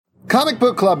Comic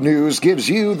Book Club News gives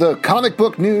you the comic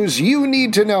book news you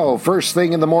need to know first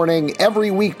thing in the morning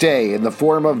every weekday in the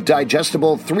form of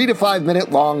digestible 3 to 5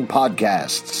 minute long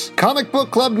podcasts. Comic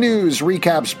Book Club News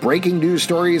recaps breaking news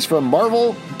stories from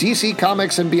Marvel, DC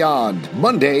Comics, and beyond,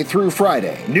 Monday through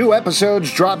Friday. New episodes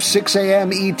drop 6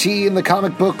 a.m. ET in the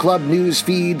Comic Book Club News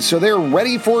feed, so they're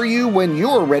ready for you when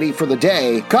you're ready for the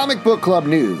day. Comic Book Club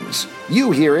News.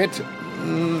 You hear it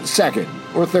second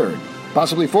or third,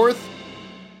 possibly fourth.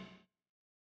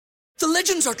 The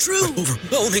legends are true.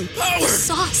 Overwhelming power! The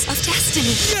sauce of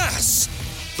destiny. Yes!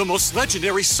 The most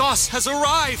legendary sauce has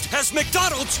arrived as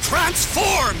McDonald's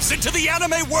transforms into the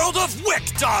anime world of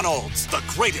WickDonald's. The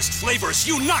greatest flavors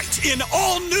unite in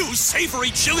all new savory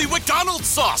chili McDonald's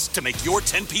sauce to make your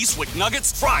 10-piece Wick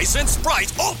Nuggets, fries, and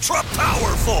Sprite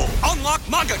ultra-powerful. Unlock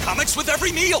manga comics with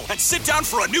every meal and sit down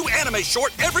for a new anime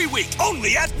short every week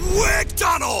only at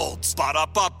WickDonald's.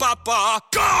 Ba-da-ba-ba-ba,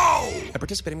 go! At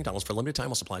participating McDonald's for a limited time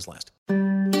while supplies last.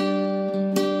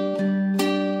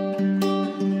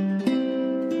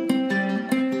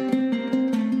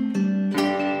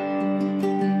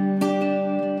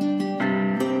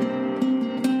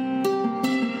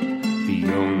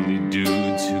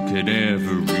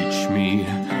 Ever reach me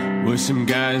were some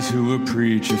guys who were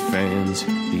preacher fans.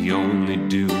 The only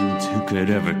dudes who could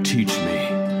ever teach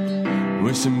me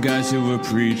were some guys who were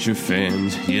preacher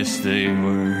fans. Yes, they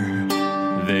were.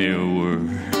 They were.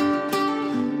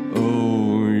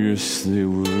 Oh, yes, they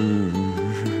were.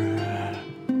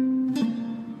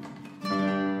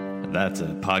 That's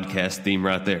a podcast theme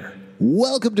right there.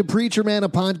 Welcome to Preacher Man, a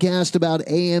podcast about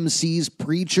AMC's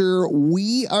Preacher.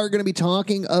 We are going to be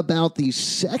talking about the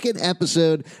second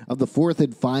episode of the fourth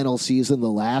and final season, The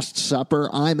Last Supper.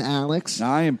 I'm Alex.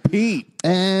 I am Pete.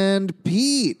 And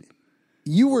Pete,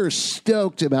 you were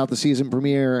stoked about the season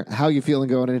premiere. How are you feeling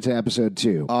going into episode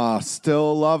 2?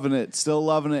 Still loving it. Still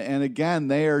loving it. And again,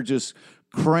 they are just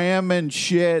cramming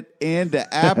shit into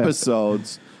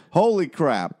episodes. Holy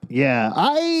crap. Yeah,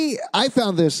 I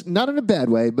found this, not in a bad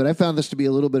way, but I found this to be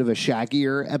a little bit of a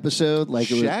shaggier episode.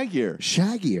 Shaggier?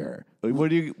 Shaggier. What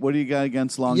do you got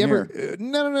against long hair?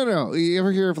 No. You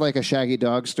ever hear of like a shaggy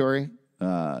dog story?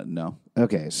 No.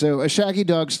 Okay, so a shaggy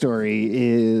dog story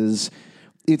is,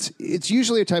 it's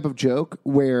usually a type of joke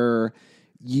where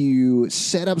you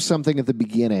set up something at the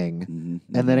beginning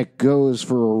and then it goes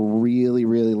for a really,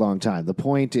 really long time. The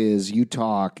point is you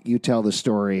tell the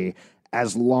story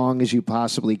as long as you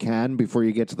possibly can before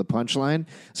you get to the punchline.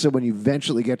 So when you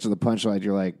eventually get to the punchline,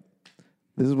 you're like,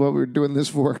 this is what we're doing this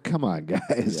for? Come on,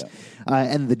 guys. Yeah.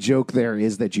 And the joke there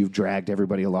is that you've dragged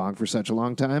everybody along for such a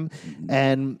long time.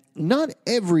 And not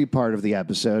every part of the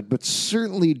episode, but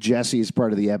certainly Jesse's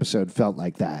part of the episode felt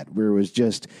like that, where it was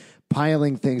just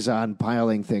piling things on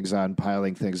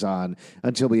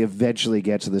until we eventually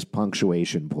get to this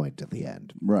punctuation point at the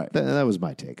end. Right. That was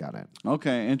my take on it.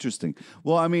 Okay, interesting.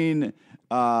 Well, I mean,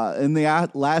 in the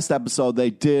last episode, they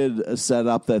did set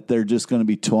up that they're just going to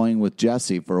be toying with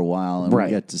Jesse for a while, and we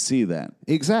get to see that.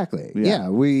 Exactly. Yeah,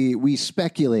 we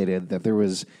speculated that there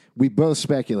was... We both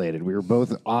speculated. We were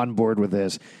both on board with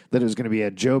this, that it was going to be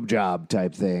a Job job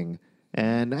type thing.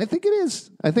 And I think it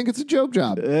is. I think it's a Job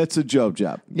job. It's a Job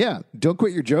job. Yeah. Don't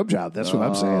quit your Job job. That's what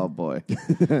I'm saying. Oh, boy.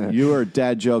 You are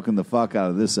dad joking the fuck out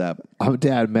of this app. I'm a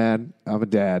dad, man. I'm a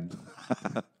dad.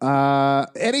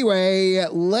 Anyway,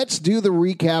 let's do the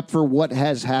recap for what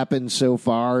has happened so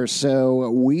far. So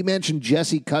we mentioned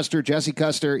Jesse Custer. Jesse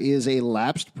Custer is a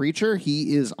lapsed preacher.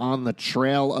 He is on the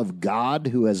trail of God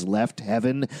who has left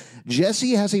heaven.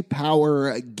 Jesse has a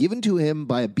power given to him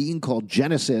by a being called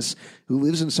Genesis who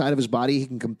lives inside of his body. He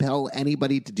can compel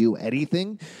anybody to do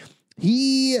anything.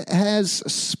 He has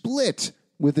split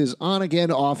with his on-again,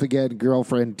 off-again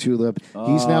girlfriend, Tulip.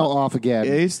 He's now off again.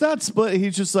 He's not split.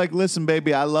 He's just like, listen,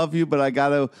 baby, I love you, but I got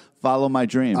to follow my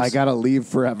dreams. I got to leave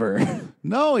forever.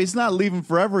 No, he's not leaving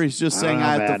forever. He's just saying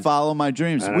I have to follow my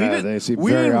dreams. We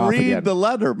didn't read the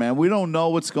letter, man. We don't know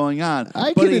what's going on.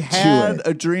 But he had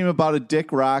a dream about a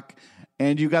dick rock,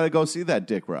 and you got to go see that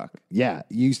dick rock. Yeah,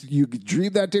 you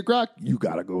dream that dick rock, you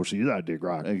got to go see that dick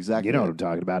rock. Exactly. You know what I'm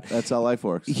talking about. That's how life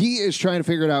works. He is trying to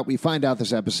figure it out. We find out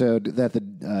this episode that the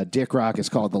dick rock is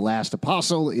called The Last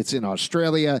Apostle. It's in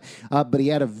Australia, but he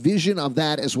had a vision of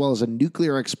that as well as a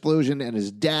nuclear explosion and his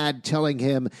dad telling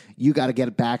him, you got to get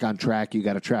it back on track. You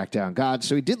got to track down God.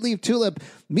 So he did leave Tulip.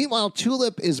 Meanwhile,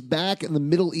 Tulip is back in the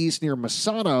Middle East near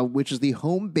Masada, which is the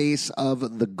home base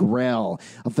of the Grail,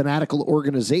 a fanatical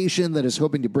organization that is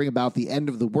hoping to bring about the end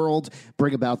of the world,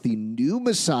 bring about the new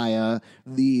Messiah,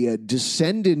 the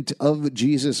descendant of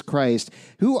Jesus Christ,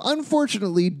 who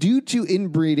unfortunately, due to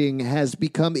inbreeding, has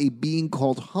become a being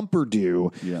called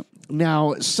Humperdew. Yeah.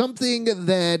 Now, something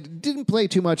that didn't play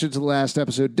too much into the last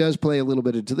episode does play a little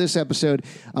bit into this episode.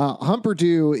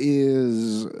 Humperdew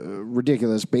is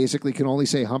ridiculous. Basically, can only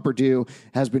say Humperdew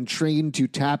has been trained to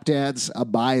tap dance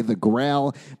by the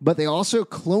Grail, but they also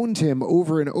cloned him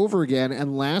over and over again.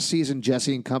 And last season,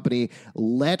 Jesse and company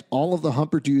let all of the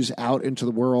Humperdews out into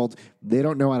the world. They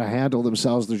don't know how to handle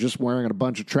themselves. They're just wearing a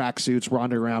bunch of tracksuits,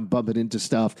 wandering around, bumping into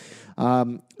stuff.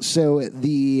 So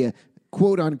the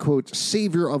quote-unquote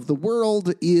savior of the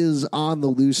world is on the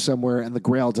loose somewhere, and the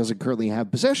Grail doesn't currently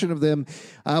have possession of them,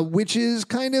 which is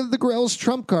kind of the Grail's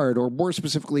trump card, or more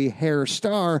specifically, Herr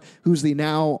Starr, who's the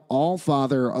now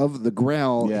all-father of the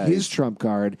Grail, his trump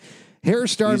card. Herr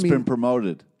Starr... He's been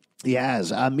promoted. He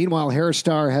has. Meanwhile, Herr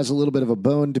Starr has a little bit of a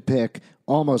bone to pick,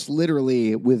 almost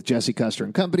literally, with Jesse Custer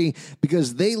and company,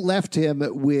 because they left him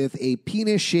with a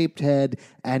penis-shaped head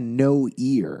and no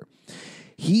ear.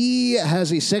 He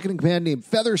has a second in command named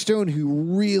Featherstone,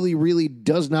 who really, really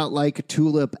does not like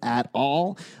Tulip at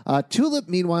all. Tulip,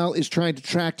 meanwhile, is trying to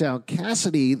track down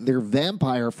Cassidy, their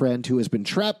vampire friend, who has been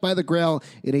trapped by the Grail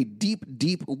in a deep,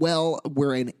 deep well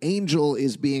where an angel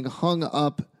is being hung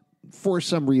up for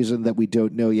some reason that we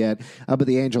don't know yet, but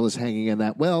the angel is hanging in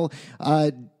that well.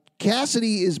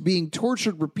 Cassidy is being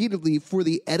tortured repeatedly for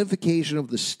the edification of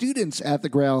the students at the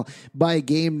Grail by a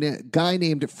guy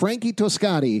named Frankie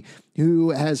Toscani, who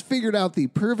has figured out the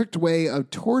perfect way of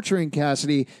torturing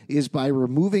Cassidy is by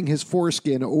removing his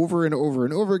foreskin over and over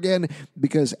and over again,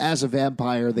 because as a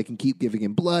vampire, they can keep giving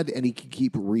him blood and he can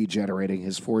keep regenerating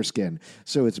his foreskin.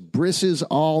 So it's brisses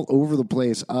all over the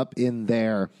place up in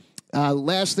there.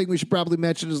 Last thing we should probably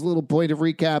mention as a little point of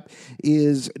recap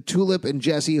is Tulip and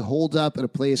Jesse hold up at a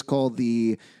place called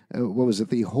the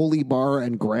Holy Bar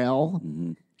and Grail.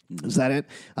 Mm-hmm. Is that it?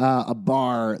 A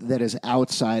bar that is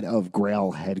outside of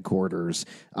Grail headquarters.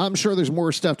 I'm sure there's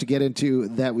more stuff to get into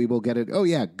that we will get it. Oh,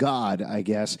 yeah, God, I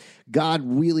guess. God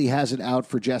really has it out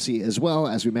for Jesse as well.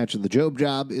 As we mentioned, the Job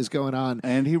job is going on.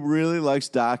 And he really likes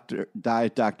Diet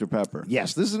Dr. Pepper.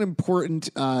 Yes, this is an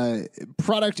important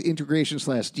product integration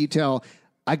 / detail.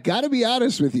 I got to be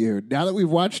honest with you. Now that we've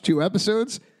watched 2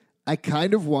 episodes, I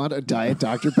kind of want a Diet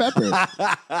Dr. Pepper.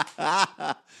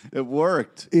 It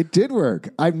worked. It did work.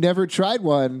 I've never tried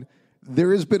one.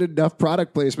 There has been enough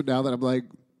product placement now that I'm like,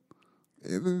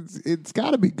 it's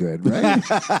got to be good, right?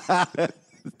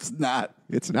 It's not.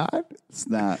 It's not? It's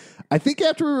not. I think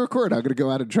after we record, I'm going to go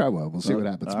out and try one. We'll see what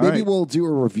happens. Maybe right. We'll do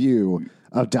a review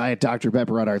of Diet Dr.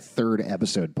 Pepper on our 3rd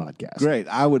episode podcast. Great.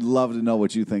 I would love to know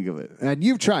what you think of it. And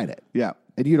you've tried it. Yeah.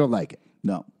 And you don't like it.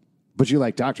 No. But you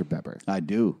like Dr. Pepper. I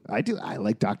do. I do. I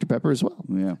like Dr. Pepper as well.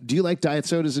 Yeah. Do you like diet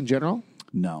sodas in general?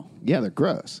 No. Yeah, they're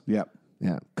gross. Yep.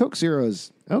 Yeah. Coke Zero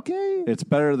is okay. It's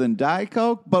better than Diet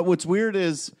Coke, but what's weird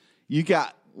is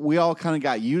we all kind of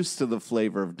got used to the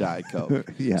flavor of Diet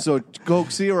Coke. Yeah. So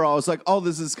Coke Zero, I was like, oh,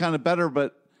 this is kind of better,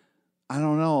 but I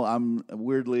don't know. I'm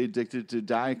weirdly addicted to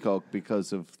Diet Coke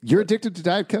because of... You're addicted to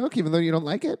Diet Coke even though you don't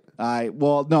like it?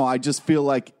 No, I just feel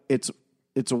like it's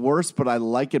worse, but I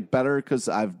like it better because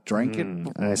I've drank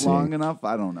it long enough.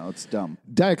 I don't know. It's dumb.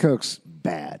 Diet Coke's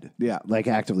bad. Yeah. Like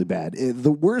actively bad.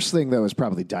 The worst thing, though, is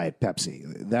probably Diet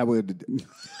Pepsi. That would...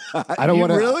 I don't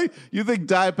want to... Really? You think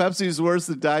Diet Pepsi is worse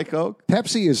than Diet Coke?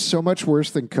 Pepsi is so much worse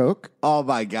than Coke. Oh,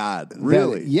 my God.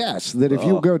 Really? Yes. That if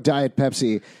you go Diet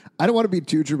Pepsi... I don't want to be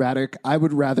too dramatic. I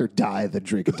would rather die than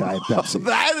drink a Diet Pepsi.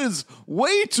 That is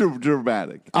way too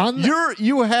dramatic.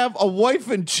 You have a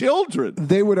wife and children.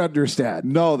 They would understand.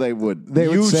 No, they wouldn't.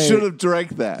 You should have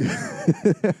drank that.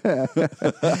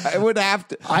 I would have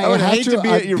to. I would hate to be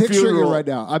at your funeral right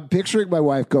now. I'm picturing my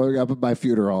wife going up at my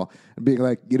funeral and being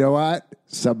like, you know what?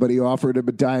 Somebody offered him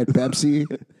a Diet Pepsi.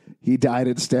 He died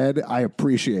instead. I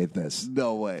appreciate this.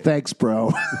 No way. Thanks,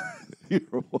 bro.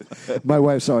 My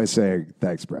wife's always saying,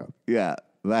 thanks, bro. Yeah,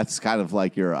 that's kind of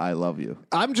like your I love you.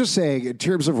 I'm just saying, in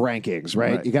terms of rankings,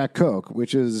 right? You got Coke,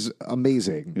 which is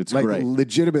amazing. It's like, great.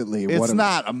 Legitimately. It's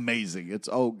not amazing. It's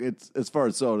as far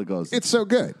as soda goes. It's so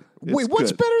good. Wait,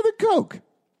 what's better than Coke?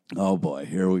 Oh, boy.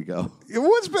 Here we go.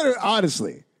 What's better,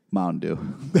 honestly? Mountain Dew.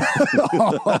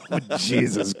 Oh,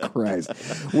 Jesus Christ.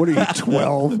 What are you,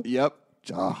 12? Yep.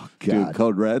 Oh, God. Dude,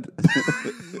 Code Red.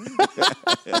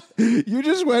 You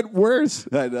just went worse.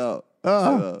 I know.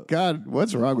 Oh, God.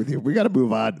 What's wrong with you? We got to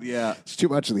move on. Yeah. It's too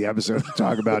much of the episode to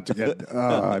talk about to get...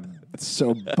 I'm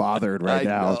so bothered right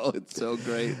now. I know. It's so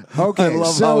great. Okay. I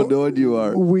love how annoyed you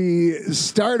are. We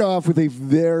start off with a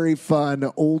very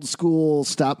fun, old-school,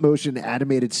 stop-motion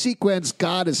animated sequence.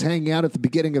 God is hanging out at the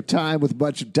beginning of time with a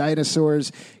bunch of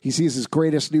dinosaurs. He sees his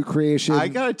greatest new creation. I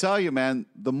got to tell you, man,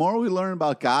 the more we learn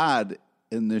about God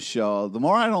in this show, the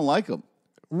more I don't like him.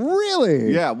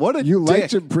 Really? Yeah. What a You dick.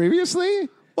 liked him previously?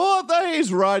 Well,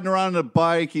 he's riding around on a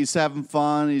bike. He's having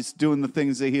fun. He's doing the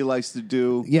things that he likes to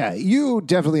do. Yeah, you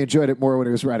definitely enjoyed it more when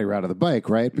he was riding around on the bike,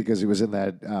 right? Because he was in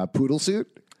that poodle suit.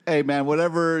 Hey, man,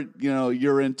 whatever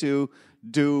you're into,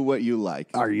 do what you like.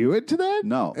 Are you into that?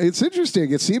 No. It's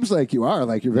interesting. It seems like you are.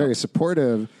 Like you're very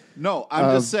supportive. No,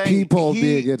 I'm just saying people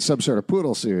being in some sort of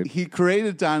poodle suit. He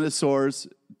created dinosaurs.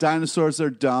 Dinosaurs are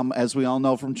dumb, as we all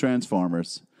know from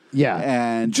Transformers. Yeah,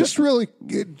 and just real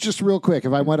quick,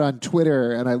 if I went on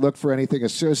Twitter and I looked for anything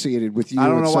associated with you, I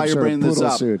don't know why you're bringing this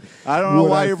up. I don't know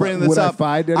why you're bringing this up.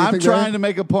 I'm trying to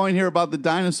make a point here about the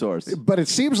dinosaurs. But it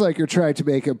seems like you're trying to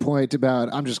make a point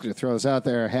about. I'm just going to throw this out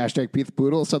there. # Pete the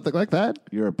Poodle, something like that.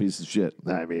 You're a piece of shit.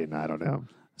 I mean, I don't know.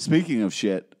 Speaking of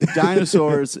shit,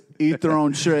 dinosaurs eat their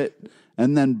own shit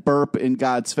and then burp in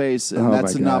God's face, and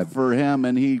that's enough for him,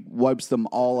 and he wipes them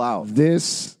all out.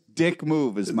 This dick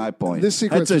move is my point. This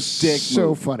sequence is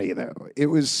so funny, though. It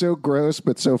was so gross,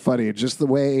 but so funny. Just the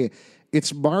way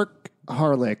it's Mark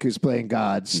Harlick, who's playing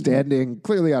God, standing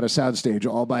clearly on a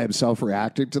soundstage all by himself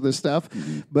reacting to this stuff.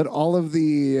 But all of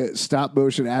the stop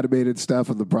motion animated stuff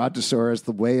of the Brontosaurus,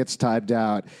 the way it's timed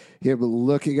out, him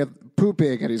looking at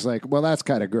pooping, and he's like, well, that's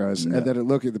kind of gross. Yeah. And then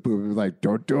looking at the poop, he's like,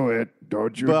 don't do it.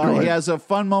 Don't you do it. Well, he has a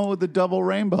fun moment with the double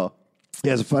rainbow. He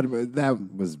has a fun. That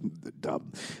was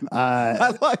dumb.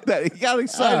 I like that. He got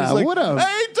excited. He's like,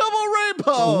 hey, double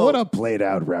rainbow. What a played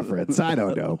out reference. I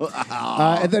don't know.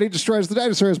 And then he destroys the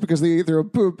dinosaurs because they eat their own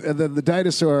poop. And then the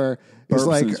dinosaur is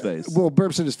like,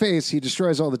 burps in his face. He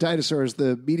destroys all the dinosaurs.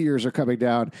 The meteors are coming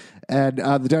down. And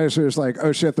the dinosaur is like,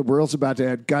 oh shit, the world's about to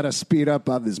end. Gotta speed up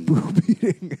on this poop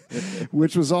eating,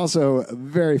 which was also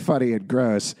very funny and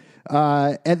gross.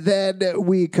 And then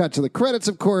we cut to the credits,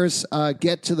 of course,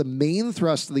 get to the main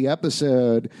thrust of the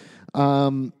episode.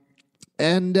 So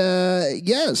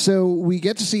we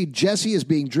get to see Jesse is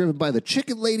being driven by the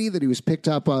chicken lady that he was picked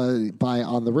up by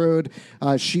on the road.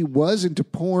 She was into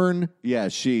porn. Yeah,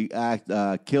 she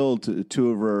killed two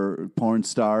of her porn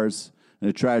stars in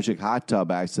a tragic hot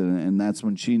tub accident, and that's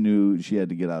when she knew she had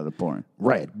to get out of porn.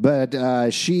 Right,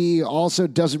 but she also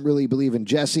doesn't really believe in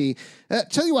Jesse.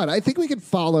 Tell you what, I think we can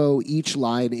follow each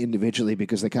line individually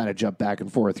because they kind of jump back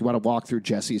and forth. You want to walk through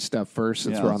Jesse's stuff first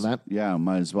since we're on that? Yeah,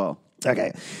 might as well.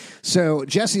 Okay, so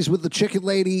Jesse's with the chicken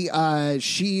lady.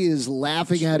 She is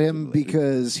laughing at him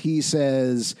because he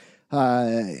says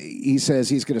he's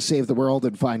going to save the world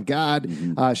and find God.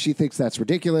 Mm-hmm. She thinks that's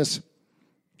ridiculous.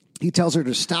 He tells her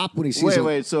to stop when he sees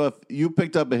Wait. So if you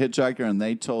picked up a hitchhiker and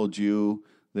they told you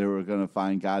they were going to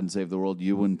find God and save the world,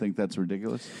 you wouldn't think that's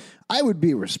ridiculous? I would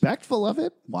be respectful of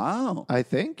it. Wow. I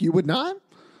think. You would not?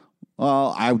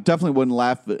 Well, I definitely wouldn't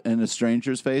laugh in a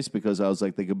stranger's face because I was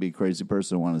like, they could be a crazy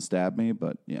person who want to stab me,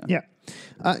 but yeah.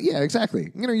 Yeah,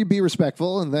 exactly. You be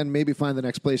respectful and then maybe find the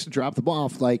next place to drop them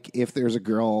off, like if there's a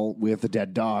girl with a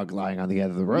dead dog lying on the end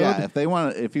of the road. Yeah,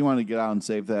 if you want to get out and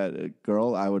save that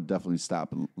girl, I would definitely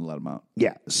stop and let him out.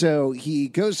 Yeah, so he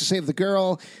goes to save the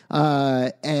girl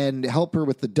and help her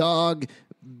with the dog,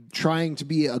 trying to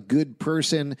be a good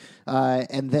person,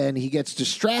 and then he gets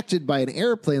distracted by an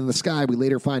airplane in the sky. We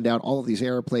later find out all of these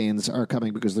airplanes are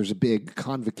coming because there's a big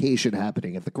convocation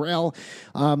happening at the Grail.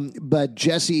 But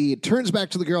Jesse turns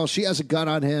back to the girl. She has a gun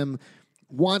on him,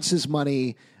 wants his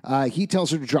money. He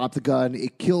tells her to drop the gun.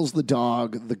 It kills the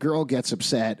dog. The girl gets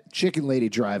upset. Chicken lady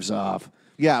drives off.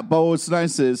 Yeah, but what's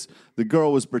nice is the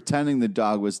girl was pretending the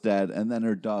dog was dead, and then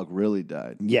her dog really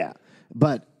died. Yeah,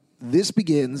 but this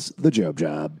begins the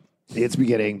job. It's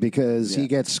beginning because he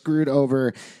gets screwed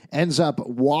over, ends up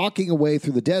walking away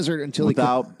through the desert until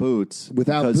without boots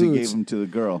because he gave them to the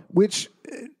girl. Which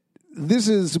this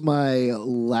is my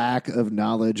lack of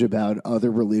knowledge about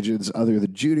other religions other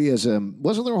than Judaism.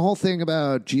 Wasn't there a whole thing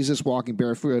about Jesus walking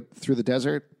barefoot through the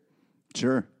desert?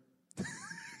 Sure.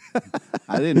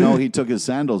 I didn't know he took his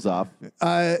sandals off.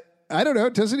 I don't know.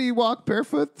 Doesn't he walk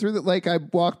barefoot through the, like I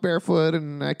walked barefoot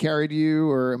and I carried you,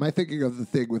 or am I thinking of the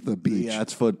thing with the beach? Yeah,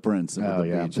 it's footprints. Oh,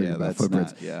 yeah, beach. Yeah, that's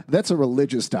footprints. That's a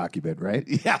religious document, right?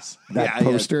 Yes. That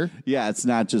poster? Yeah, it's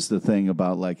not just a thing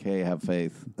about like, hey, have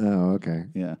faith. Oh, okay.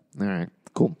 Yeah. All right.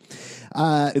 Cool.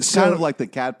 It's kind of like the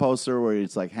cat poster where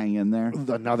it's like hang in there.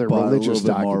 Another religious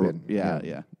document.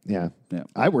 Yeah.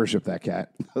 I worship that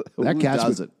cat.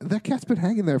 That cat's been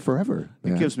hanging there forever.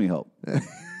 It gives me hope.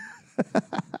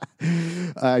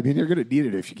 I mean, you're going to need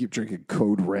it if you keep drinking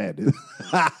Code Red.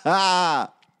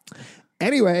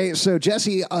 Anyway, so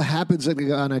Jesse happens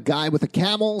on a guy with a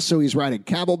camel, so he's riding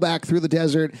camelback through the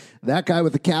desert. That guy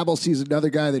with the camel sees another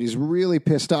guy that he's really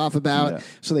pissed off about,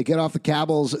 so they get off the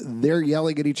camels. They're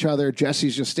yelling at each other.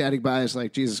 Jesse's just standing by. He's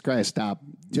like, Jesus Christ, stop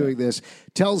doing this.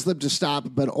 Tells them to stop,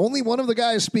 but only one of the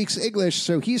guys speaks English,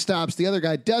 so he stops. The other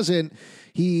guy doesn't.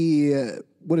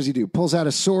 What does he do? Pulls out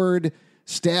a sword,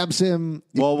 stabs him.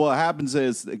 Well, what happens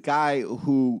is the guy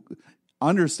who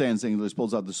understands English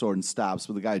pulls out the sword and stops,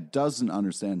 but the guy who doesn't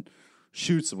understand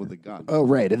shoots him with a gun. Oh,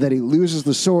 right. And then he loses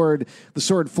the sword. The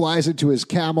sword flies into his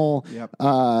camel. Yep.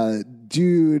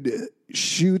 Dude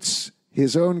shoots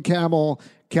his own camel.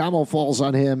 Camel falls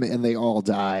on him, and they all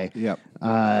die. Yep.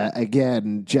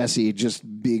 Again, Jesse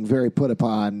just being very put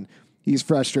upon. He's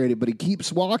frustrated, but he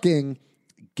keeps walking,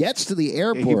 gets to the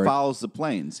airport. He follows the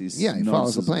planes. He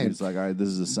follows the planes. He's like, all right, this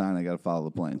is a sign. I got to follow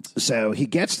the planes. So he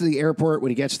gets to the airport. When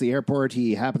he gets to the airport,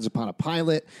 he happens upon a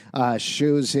pilot,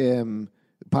 shows him.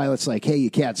 The pilot's like, hey,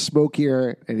 you can't smoke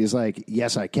here. And he's like,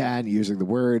 yes, I can, using the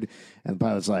word. And the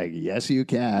pilot's like, yes, you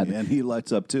can. And he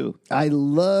lights up, too. I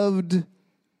love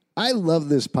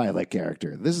this pilot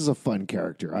character. This is a fun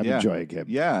character. I'm enjoying him.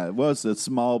 Yeah, it was a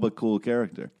small but cool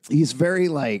character. He's very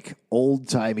like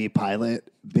old-timey pilot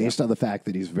based on the fact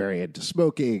that he's very into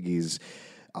smoking. He's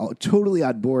totally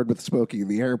on board with smoking in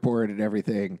the airport and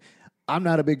everything. I'm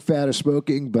not a big fan of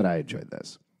smoking, but I enjoyed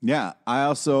this. Yeah, I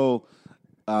also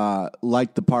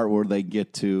like the part where they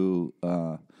get to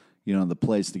the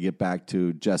place to get back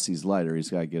to Jesse's lighter. He's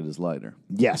got to get his lighter.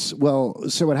 Yes. Well,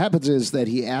 so what happens is that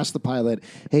he asks the pilot,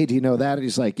 hey, do you know that? And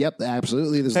he's like, yep,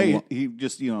 absolutely. He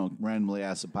just, randomly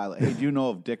asks the pilot, hey, do you know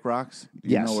of Dick Rocks? Do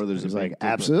you know where there's he's like,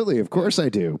 absolutely. Of course I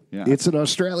do. Yeah. It's in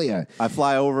Australia. I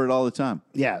fly over it all the time.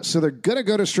 Yeah. So they're going to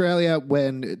go to Australia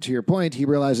when, to your point, he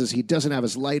realizes he doesn't have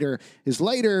his lighter. His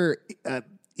lighter,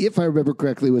 if I remember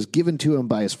correctly, was given to him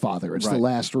by his father. It's the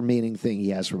last remaining thing he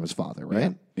has from his father,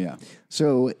 right? Yeah.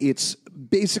 So it's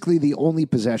basically the only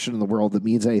possession in the world that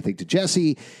means anything to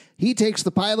Jesse. He takes the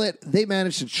pilot. They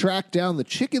manage to track down the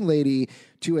chicken lady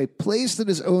to a place that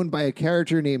is owned by a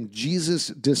character named Jesus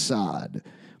Desaad.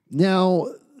 Now,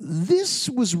 this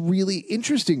was really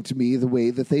interesting to me, the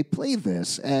way that they played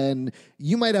this. And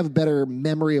you might have a better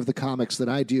memory of the comics than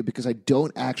I do because I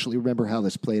don't actually remember how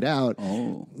this played out.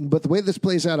 Oh. But the way this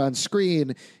plays out on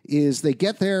screen is they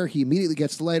get there, he immediately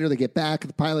gets the lighter, they get back,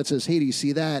 the pilot says, hey, do you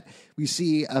see that? We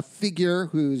see a figure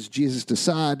who's Jesus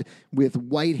Desaad with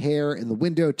white hair in the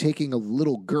window taking a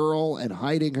little girl and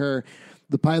hiding her.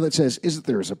 The pilot says, isn't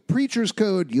there a preacher's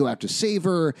code? You have to save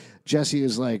her. Jesse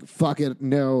is like, fuck it,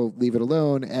 no, leave it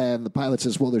alone. And the pilot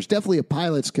says, well, there's definitely a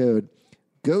pilot's code.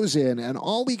 Goes in, and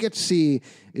all we get to see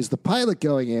is the pilot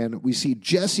going in. We see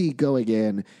Jesse going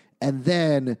in. And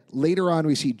then later on,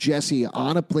 we see Jesse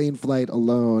on a plane flight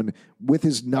alone with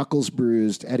his knuckles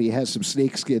bruised, and he has some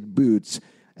snakeskin boots.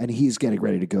 And he's getting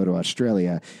ready to go to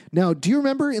Australia. Now, do you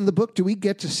remember in the book, do we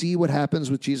get to see what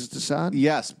happens with Jesus Desaad?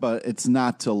 Yes, but it's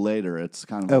not till later. It's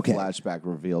kind of a flashback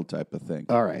reveal type of thing.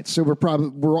 All right. So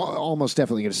we're almost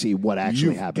definitely going to see what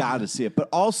actually happened. You've got to see it. But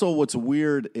also what's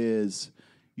weird is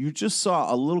you just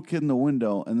saw a little kid in the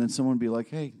window and then someone be like,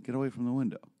 hey, get away from the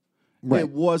window. Right.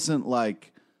 It wasn't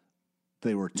like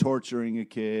they were torturing a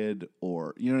kid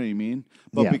or, you know what I mean?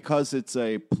 But because it's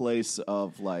a place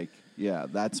of like, yeah,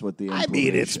 that's what the implication. I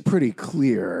mean, it's pretty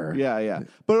clear. Yeah.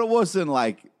 But it wasn't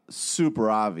like super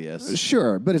obvious.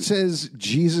 Sure, but it says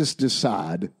Jesus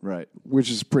Desaad, right, which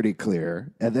is pretty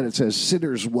clear. And then it says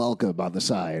sinners welcome on the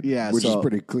side, which is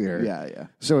pretty clear. Yeah.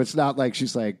 So it's not like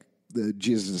she's like, the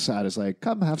Jesus Desaad is like,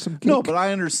 come have some cake. No, but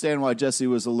I understand why Jesse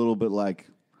was a little bit like,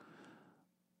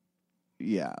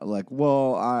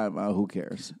 well, who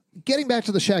cares? Getting back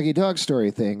to the Shaggy Dog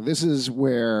story thing, this is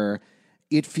where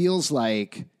it feels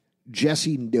like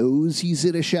Jesse knows he's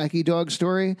in a Shaggy Dog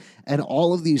story, and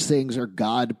all of these things are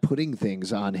God putting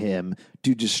things on him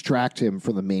to distract him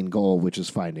from the main goal, which is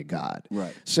finding God.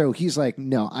 Right. So he's like,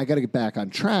 no, I got to get back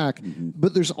on track. Mm-hmm.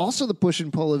 But there's also the push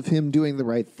and pull of him doing the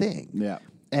right thing. Yeah.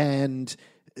 And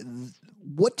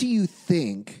what do you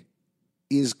think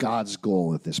is God's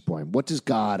goal at this point? What does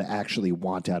God actually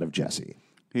want out of Jesse?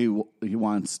 He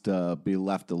wants to be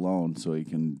left alone so he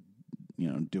can,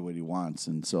 do what he wants.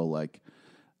 And so, like,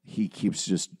 he keeps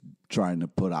just trying to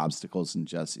put obstacles in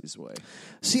Jesse's way.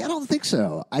 See, I don't think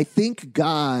so. I think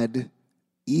God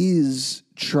is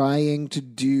trying to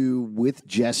do with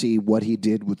Jesse what he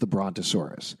did with the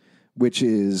Brontosaurus, which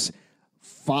is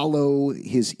follow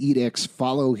his edicts,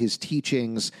 follow his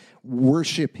teachings,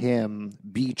 worship him,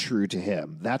 be true to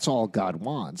him. That's all God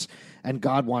wants. And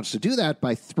God wants to do that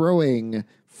by throwing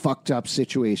fucked up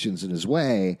situations in his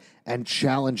way and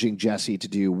challenging Jesse to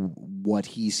do what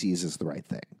he sees as the right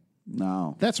thing.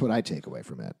 No. That's what I take away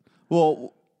from it.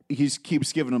 Well, he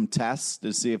keeps giving him tests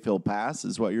to see if he'll pass,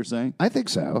 is what you're saying? I think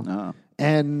so. No.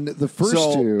 And the first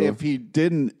two... if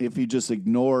he just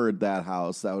ignored that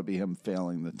house, that would be him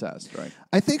failing the test, right?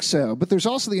 I think so. But there's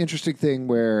also the interesting thing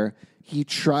where he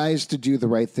tries to do the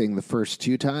right thing the first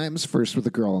 2 times, first with the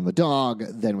girl and the dog,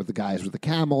 then with the guys with the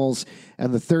camels.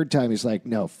 And the third time he's like,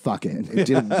 no, fuck it. It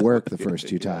didn't work the first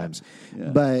 2 times. Yeah.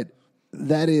 But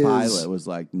that is... Pilot was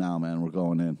like, no, man, we're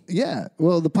going in. Yeah.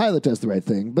 Well, the pilot does the right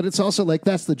thing. But it's also like,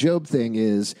 that's the Job thing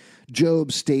is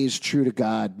Job stays true to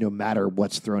God no matter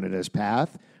what's thrown in his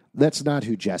path. That's not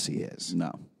who Jesse is.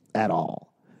 No. At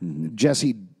all. Mm-hmm.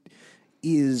 Jesse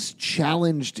is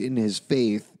challenged in his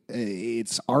faith.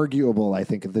 It's arguable, I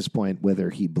think, at this point, whether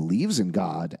he believes in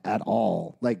God at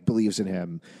all, like believes in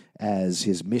him as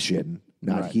his mission,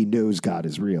 not he knows God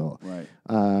is real. Right.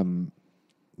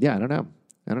 Yeah, I don't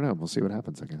know. We'll see what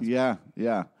happens, I guess.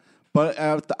 Yeah. But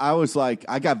I was like,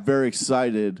 I got very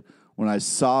excited when I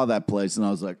saw that place, and I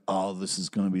was like, oh, this is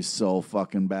going to be so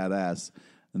fucking badass.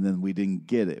 And then we didn't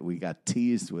get it. We got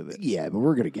teased with it. Yeah, but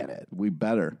we're going to get it. We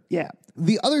better. Yeah.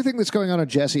 The other thing that's going on with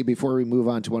Jesse before we move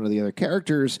on to one of the other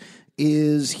characters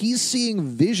is he's seeing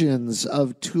visions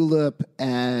of Tulip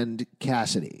and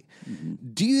Cassidy. Mm-hmm.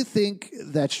 Do you think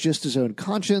that's just his own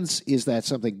conscience? Is that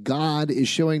something God is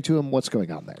showing to him? What's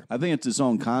going on there? I think it's his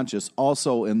own conscience.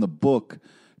 Also, in the book,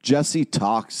 Jesse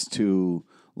talks to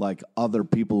like other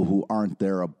people who aren't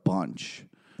there a bunch.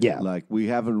 Yeah. Like, we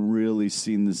haven't really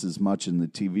seen this as much in the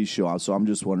TV show, so I'm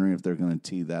just wondering if they're going to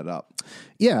tee that up.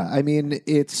 Yeah, I mean,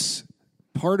 it's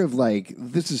part of, like,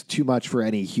 this is too much for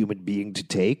any human being to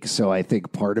take, so I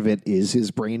think part of it is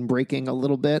his brain breaking a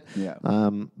little bit. Yeah.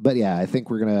 But, yeah, I think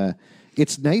we're going to...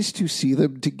 It's nice to see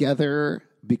them together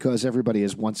because everybody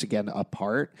is once again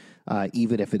apart,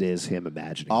 even if it is him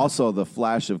imagining. Also, the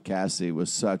flash of Cassie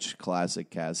was such classic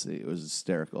Cassie. It was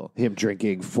hysterical. Him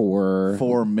drinking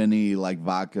 4 mini like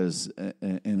vodkas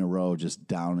in a row, just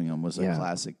downing them, was a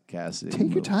classic Cassie.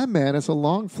 Take your time, man. It's a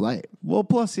long flight. Well,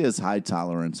 plus he has high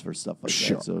tolerance for stuff like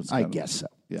that. So I guess so.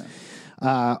 Yeah.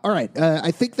 All right.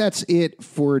 I think that's it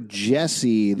for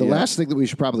Jesse. The last thing that we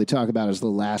should probably talk about is the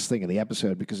last thing in the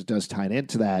episode because it does tie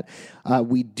into that.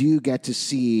 We do get to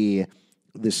see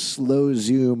this slow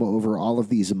zoom over all of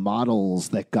these models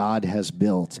that God has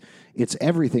built. It's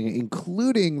everything,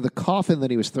 including the coffin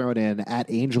that he was thrown in at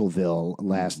Angelville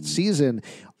last season.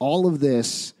 All of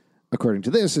this, according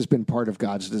to this, has been part of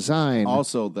God's design.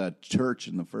 Also, that church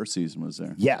in the first season was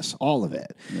there. Yes, all of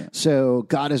it. Yeah. So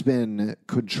God has been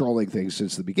controlling things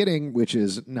since the beginning, which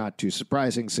is not too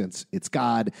surprising since it's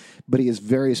God, but he is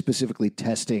very specifically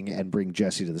testing and bringing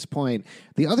Jesse to this point.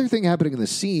 The other thing happening in the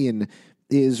scene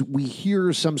is we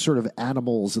hear some sort of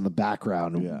animals in the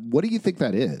background. Yeah. What do you think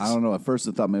that is? I don't know. At first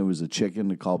I thought maybe it was a chicken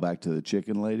to call back to the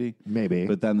chicken lady. Maybe.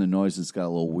 But then the noises got a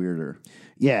little weirder.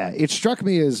 Yeah, it struck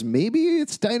me as maybe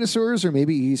it's dinosaurs or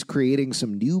maybe he's creating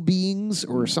some new beings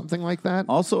or something like that.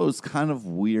 Also, it was kind of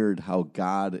weird how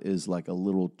God is like a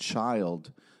little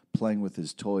child playing with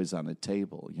his toys on a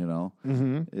table, you know?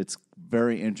 Mm-hmm. It's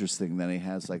very interesting that he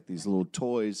has like these little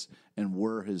toys and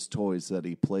we're his toys that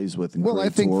he plays with and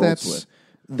creates worlds with.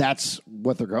 That's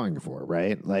what they're going for,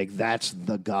 right? Like, that's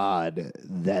the God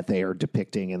that they are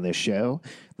depicting in this show.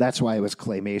 That's why it was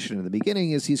claymation in the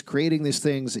beginning, is he's creating these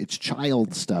things. It's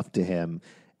child stuff to him.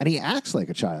 And he acts like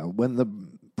a child. When the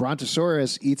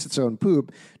Brontosaurus eats its own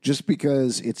poop, just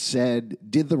because it said,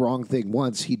 did the wrong thing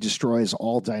once, he destroys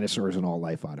all dinosaurs and all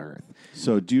life on Earth.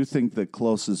 So do you think the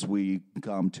closest we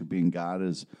come to being God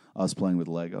is us playing with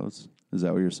Legos? Is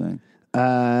that what you're saying?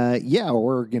 Yeah,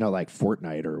 or, like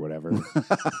Fortnite or whatever.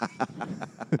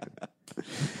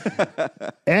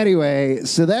 Anyway,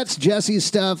 so that's Jesse's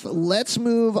stuff. Let's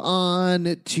move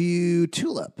on to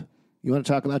Tulip. You want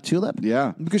to talk about Tulip?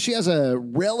 Yeah. Because she has a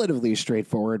relatively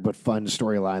straightforward but fun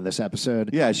storyline this episode.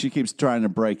 Yeah, she keeps trying to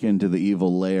break into the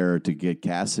evil lair to get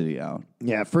Cassidy out.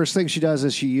 Yeah, first thing she does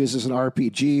is she uses an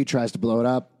RPG, tries to blow it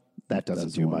up. That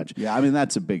doesn't do much. Yeah, I mean,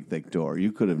 that's a big, thick door.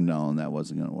 You could have known that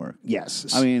wasn't going to work.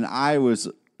 Yes. I mean, I was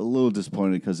a little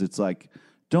disappointed because it's like,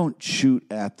 don't shoot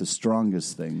at the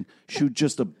strongest thing. Shoot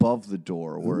just above the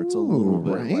door where it's a little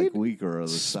bit like weaker or the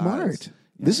Smart. sides.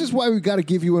 This is why we've got to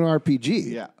give you an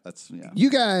RPG. Yeah, You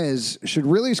guys should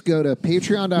really go to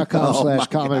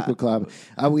patreon.com/comic book club.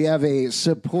 We have a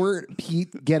support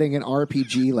Pete getting an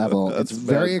RPG level. It's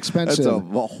very expensive.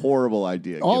 That's a horrible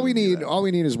idea. All we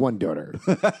need is one donor.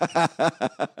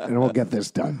 And we'll get this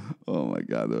done. Oh my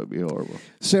God, that would be horrible.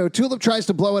 So Tulip tries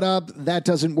to blow it up. That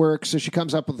doesn't work. So she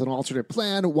comes up with an alternate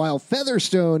plan. While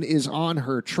Featherstone is on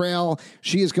her trail,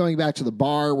 she is going back to the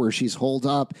bar where she's holed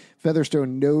up.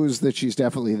 Featherstone knows that she's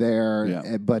definitely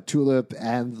there, but Tulip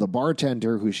and the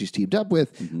bartender who she's teamed up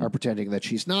with are pretending that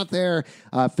she's not there.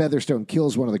 Featherstone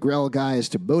kills one of the Grell guys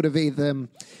to motivate them.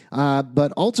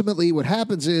 But ultimately what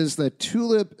happens is that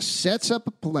Tulip sets up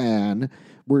a plan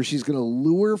where she's going to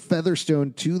lure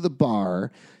Featherstone to the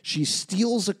bar. She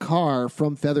steals a car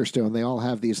from Featherstone. They all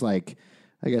have these, like,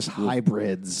 I guess,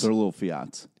 hybrids. They're little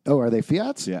Fiats. Oh, are they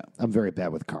Fiats? Yeah. I'm very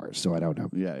bad with cars, so I don't know.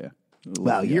 Yeah.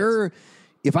 Well,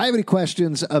 if I have any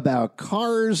questions about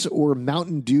cars or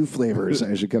Mountain Dew flavors,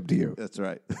 I should come to you. That's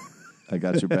right. I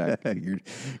got your back.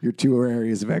 your two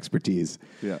areas of expertise.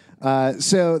 Yeah.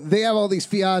 So they have all these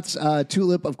Fiats.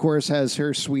 Tulip, of course, has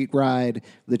her sweet ride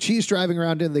that she's driving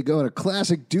around in. They go in a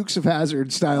classic Dukes of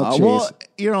Hazzard style chase. Well,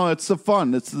 it's the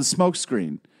fun. It's the smoke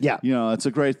screen. Yeah. It's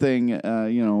a great thing,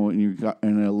 when you're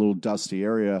in a little dusty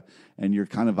area and you're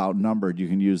kind of outnumbered, you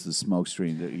can use the smoke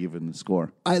screen to even the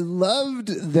score. I loved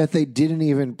that they didn't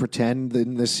even pretend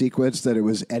in this sequence that it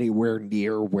was anywhere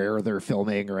near where they're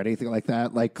filming or anything like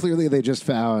that. Like, clearly they just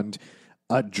found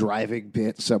a driving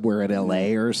pit somewhere in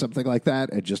L.A. or something like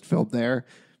that and just filmed there.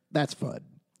 That's fun.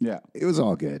 Yeah. It was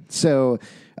all good. So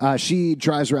she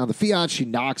drives around the Fiat. She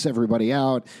knocks everybody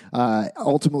out.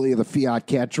 Ultimately, the Fiat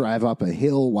can't drive up a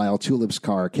hill while Tulip's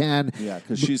car can. Yeah,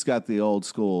 because she's got the old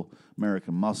school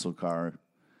American muscle car.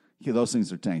 Yeah, those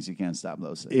things are tanks. You can't stop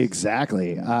those things.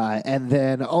 Exactly. And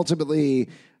then ultimately,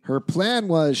 her plan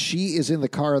was she is in the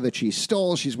car that she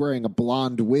stole. She's wearing a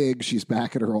blonde wig. She's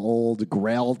back in her old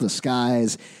Grail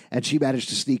disguise. And she managed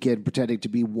to sneak in pretending to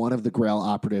be one of the Grail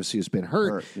operatives who's been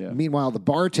hurt. Yeah. Meanwhile, the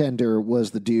bartender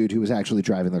was the dude who was actually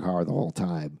driving the car the whole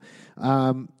time.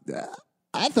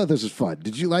 I thought this was fun.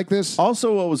 Did you like this?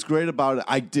 Also, what was great about it,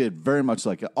 I did very much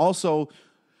like it. Also,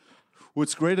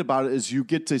 what's great about it is you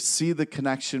get to see the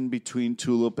connection between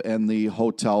Tulip and the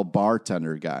hotel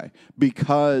bartender guy.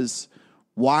 Because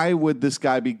why would this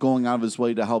guy be going out of his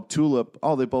way to help Tulip?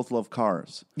 Oh, they both love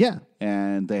cars. Yeah.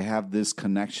 And they have this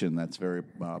connection that's very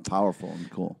powerful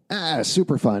and cool.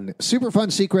 Super fun. Super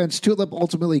fun sequence. Tulip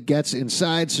ultimately gets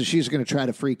inside, so she's going to try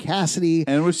to free Cassidy.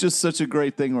 And it was just such a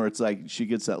great thing where it's like she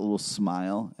gets that little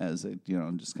smile as it,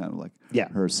 just kind of like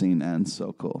her scene ends.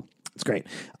 So cool. It's great.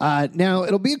 Now,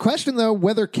 it'll be a question, though,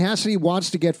 whether Cassidy wants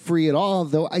to get free at all,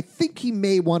 though I think he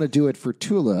may want to do it for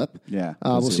Tulip. Yeah.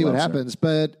 We'll see what happens.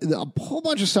 But a whole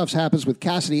bunch of stuff happens with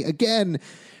Cassidy. Again,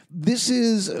 this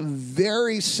is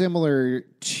very similar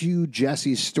to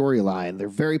Jesse's storyline. They're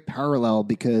very parallel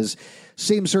because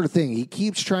same sort of thing. He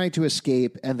keeps trying to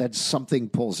escape, and then something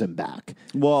pulls him back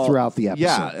throughout the episode.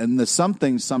 Yeah, and the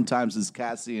something sometimes is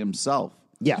Cassidy himself.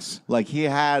 Yes. Like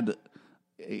the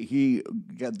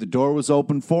door was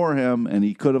open for him and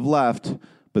he could have left,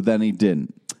 but then he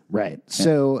didn't. Right.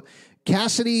 So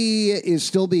Cassidy is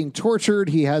still being tortured.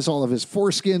 He has all of his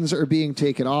foreskins are being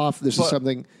taken off. This is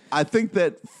something. I think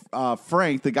that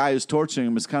Frank, the guy who's torturing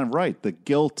him, is kind of right. The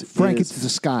guilt Frank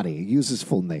Toscani. Use his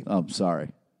full name. Oh, I'm sorry.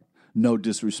 No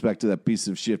disrespect to that piece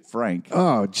of shit, Frank.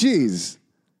 Oh, jeez.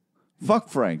 Fuck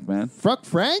Frank, man. Fuck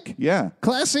Frank? Yeah.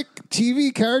 Classic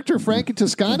TV character Frank and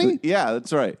Toscani? Yeah,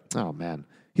 that's right. Oh, man.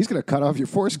 He's going to cut off your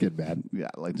foreskin, man. Yeah,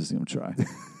 I'd like to see him try.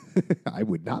 I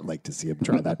would not like to see him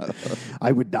try that.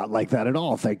 I would not like that at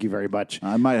all. Thank you very much.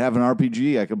 I might have an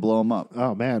RPG. I could blow him up.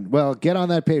 Oh, man. Well, get on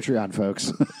that Patreon,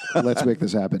 folks. Let's make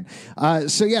this happen.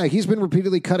 So, yeah, he's been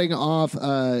repeatedly cutting off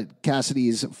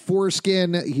Cassidy's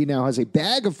foreskin. He now has a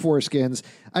bag of foreskins.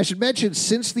 I should mention,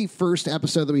 since the first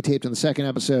episode that we taped in the second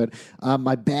episode,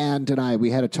 my band and I,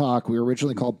 we had a talk. We were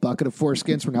originally called Bucket of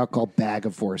Foreskins. We're now called Bag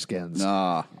of Foreskins.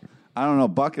 I don't know.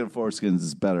 Bucket of Foreskins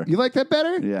is better. You like that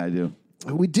better? Yeah, I do.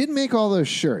 We did make all those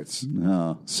shirts.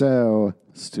 No. So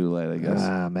it's too late, I guess.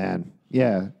 Ah, man.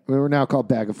 Yeah. We're now called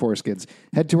Bag of Foreskins.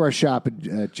 Head to our shop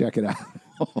and check it out.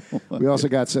 We also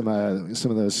got some of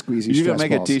those squeezy You stress gonna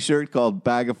make balls. a T-shirt called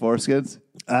Bag of Foreskins?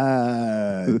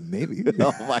 Maybe.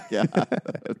 Oh my god,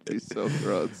 that'd be so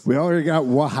gross. We already got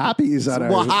Wahapis on our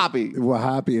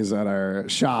Wahhapi on our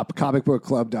shop,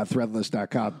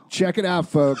 comicbookclub.threadless.com. Check it out,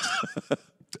 folks.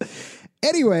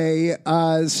 Anyway,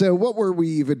 so what were we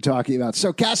even talking about?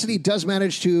 So Cassidy does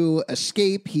manage to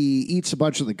escape. He eats a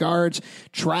bunch of the guards,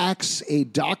 tracks a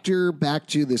doctor back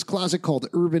to this closet called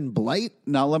Urban Blight.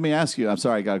 Now, let me ask you. I'm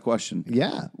sorry, I got a question.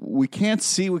 Yeah. We can't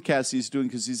see what Cassidy's doing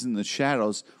because he's in the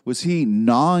shadows. Was he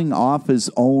gnawing off his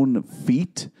own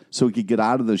feet so he could get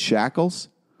out of the shackles?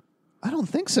 I don't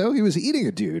think so. He was eating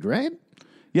a dude, right?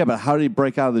 Yeah, but how did he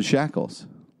break out of the shackles?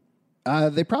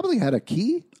 They probably had a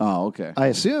key. Oh, okay. I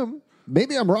assume.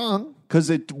 Maybe I'm wrong.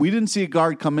 Because we didn't see a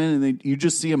guard come in, and you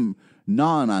just see him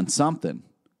gnawing on something.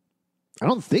 I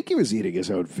don't think he was eating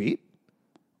his own feet.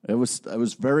 It was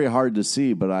very hard to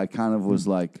see, but I kind of was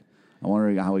like, I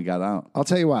wondering how he got out. I'll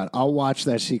tell you what. I'll watch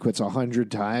that sequence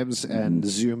 100 times and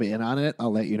zoom in on it.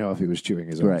 I'll let you know if he was chewing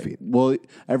his own feet. Well,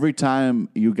 every time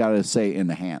you got to say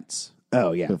enhance.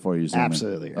 Oh, yeah. Before you zoom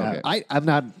Absolutely. in. Okay. I'm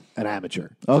not an amateur.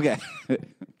 Okay.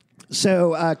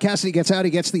 So Cassidy gets out.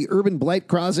 He gets the Urban Blight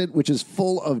closet, which is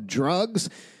full of drugs.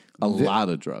 A lot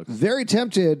of drugs. Very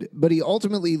tempted, but he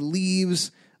ultimately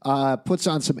leaves, puts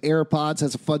on some AirPods,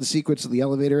 has a fun sequence in the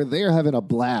elevator. They are having a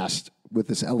blast with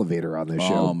this elevator on this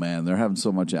show. Oh, man. They're having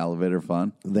so much elevator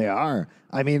fun. They are.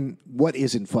 I mean, what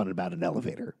isn't fun about an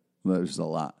elevator? There's a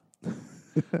lot.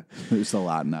 There's a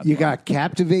lot in that. You got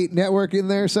Captivate Network in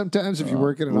there sometimes if you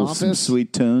work in an office. Some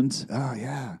sweet tunes. Oh,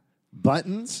 yeah.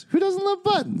 Buttons? Who doesn't love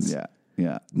buttons? Yeah.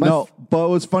 Yeah. But it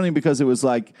was funny because it was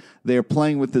like they're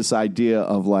playing with this idea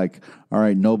of like, all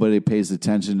right, nobody pays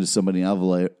attention to somebody in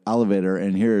the elevator,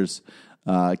 and here's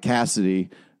Cassidy,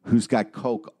 who's got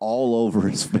coke all over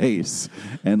his face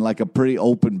and like a pretty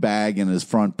open bag in his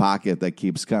front pocket that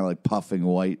keeps kind of like puffing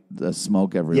white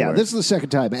smoke everywhere. Yeah, this is the second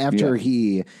time after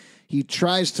he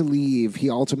tries to leave. He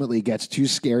ultimately gets too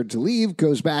scared to leave,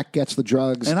 goes back, gets the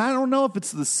drugs. And I don't know if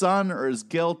it's the sun or his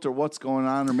guilt or what's going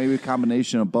on, or maybe a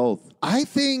combination of both. I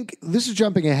think this is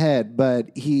jumping ahead, but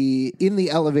in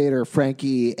the elevator,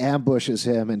 Frankie ambushes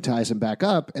him and ties him back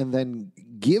up and then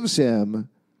gives him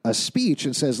a speech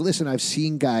and says, listen, I've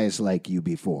seen guys like you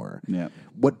before. Yeah.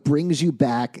 What brings you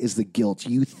back is the guilt.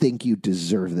 You think you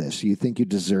deserve this. You think you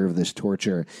deserve this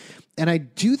torture. And I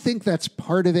do think that's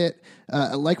part of it.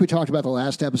 Like we talked about the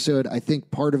last episode, I think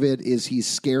part of it is he's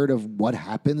scared of what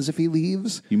happens if he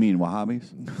leaves. You mean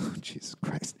Wahhabis? Oh, Jesus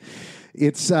Christ.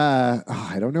 It's,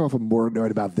 I don't know if I'm more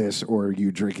annoyed about this or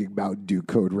you drinking Mountain Dew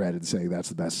Code Red and saying that's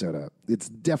the best soda. It's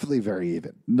definitely very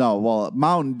even. No, well,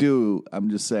 Mountain Dew, I'm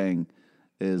just saying,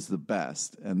 is the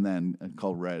best. And then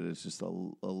Code Red is just a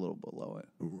little below it.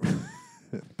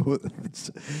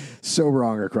 It's so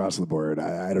wrong across the board.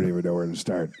 I don't even know where to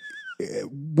start.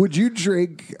 Would you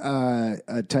drink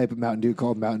a type of Mountain Dew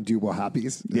called Mountain Dew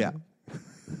Wahhabis? Yeah.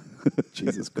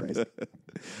 Jesus Christ.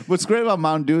 What's great about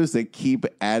Mountain Dew is they keep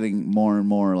adding more and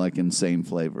more like insane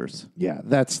flavors. Yeah,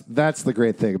 that's the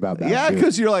great thing about Mountain Dew. Yeah,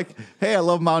 because you're like, hey, I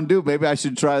love Mountain Dew. Maybe I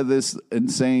should try this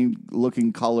insane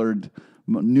looking colored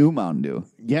new Mountain Dew.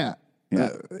 Yeah.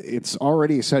 It's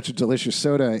already such a delicious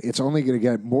soda. It's only going to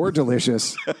get more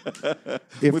delicious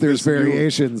if there's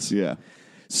variations. Yeah.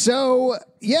 So,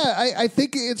 yeah, I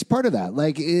think it's part of that.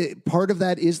 Like, part of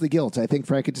that is the guilt. I think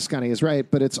Frankie Toscani is right,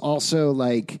 but it's also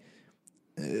like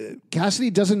Cassidy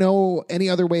doesn't know any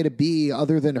other way to be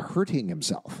other than hurting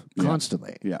himself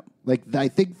constantly. Yeah. Like, I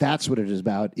think that's what it is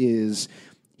about, is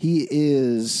he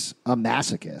is a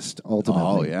masochist,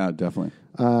 ultimately. Oh, yeah, definitely.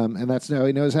 And that's how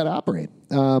he knows how to operate.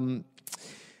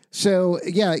 So,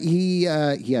 yeah, he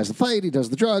has the fight. He does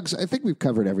the drugs. I think we've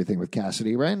covered everything with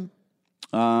Cassidy, right?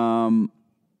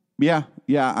 Yeah.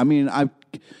 I mean,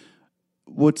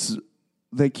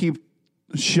 they keep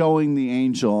showing the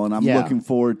Angel, and I'm looking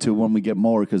forward to when we get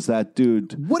more, because that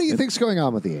dude. What do you think's going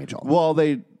on with the Angel? Well,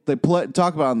 they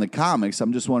talk about it in the comics.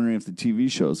 I'm just wondering if the TV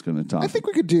show is going to talk. I think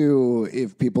we could do,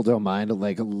 if people don't mind,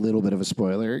 like a little bit of a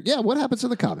spoiler. Yeah, what happens in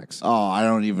the comics? Oh,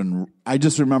 I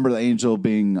just remember the Angel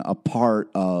being a part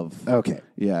of. Okay.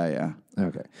 Yeah.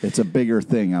 Okay. It's a bigger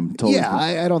thing. I'm totally. Yeah,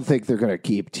 I don't think they're going to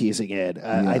keep teasing it.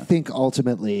 I think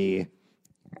ultimately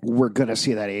we're going to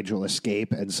see that Angel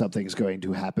escape and something's going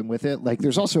to happen with it. Like,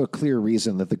 there's also a clear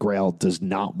reason that the Grail does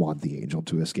not want the Angel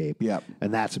to escape. Yep.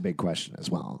 And that's a big question as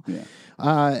well. Yeah.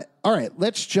 All right,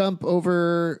 let's jump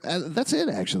over. That's it,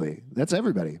 actually. That's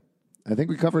everybody. I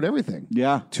think we covered everything.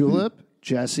 Yeah. Tulip,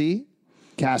 Jesse,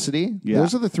 Cassidy. Yeah.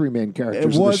 Those are the three main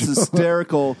characters. It was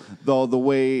hysterical, though, the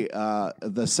way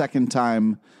the second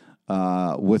time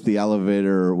with the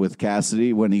elevator with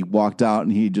Cassidy, when he walked out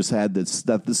and he just had the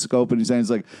stethoscope in his hand. He's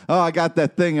like, oh, I got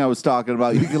that thing I was talking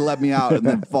about. You can let me out. And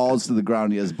then falls to the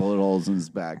ground. He has bullet holes in his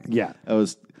back. Yeah. It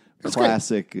was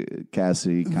classic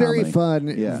Cassidy comedy. Very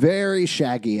fun, very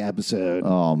shaggy episode.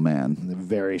 Oh, man.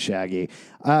 Very shaggy.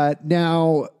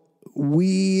 Now,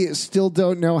 we still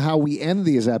don't know how we end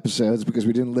these episodes because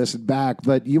we didn't listen back,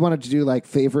 but you wanted to do like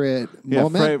favorite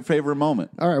moment? Favorite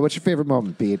moment. All right, what's your favorite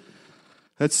moment, Pete?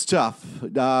 That's tough.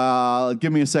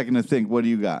 Give me a second to think. What do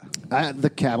you got?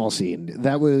 The camel scene.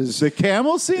 That was... The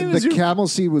camel scene? The camel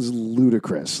scene was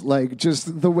ludicrous. Like,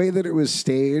 just the way that it was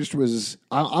staged was...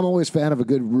 I'm always a fan of a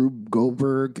good Rube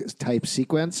Goldberg type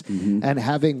sequence, and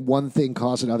having one thing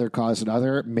cause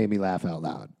another made me laugh out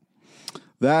loud.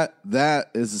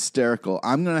 That is hysterical.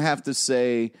 I'm going to have to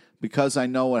say, because I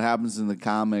know what happens in the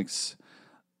comics,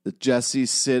 that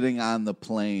Jesse's sitting on the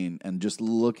plane and just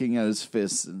looking at his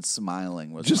fists and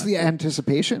smiling. Was just the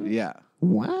anticipation? Yeah.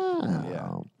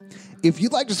 Wow. Yeah. If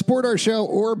you'd like to support our show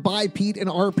or buy Pete an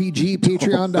RPG,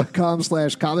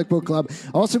 patreon.com/Comic Book Club.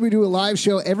 Also, we do a live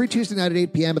show every Tuesday night at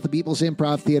 8 p.m. at the People's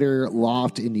Improv Theater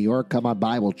Loft in New York. Come on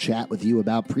by. We'll chat with you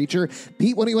about Preacher.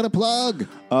 Pete, what do you want to plug?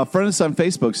 Friend us on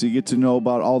Facebook so you get to know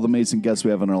about all the amazing guests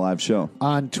we have on our live show.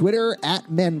 On Twitter,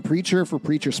 @MenPreacher for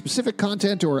Preacher-specific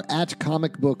content, or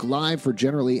 @Comic Book Live for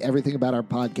generally everything about our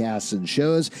podcasts and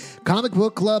shows.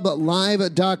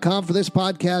 ComicBookClubLive.com for this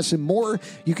podcast and more.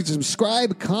 You can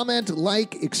subscribe, comment,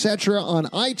 like, etc. on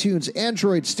iTunes,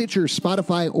 Android, Stitcher,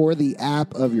 Spotify, or the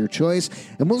app of your choice.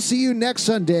 And we'll see you next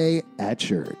Sunday at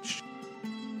church.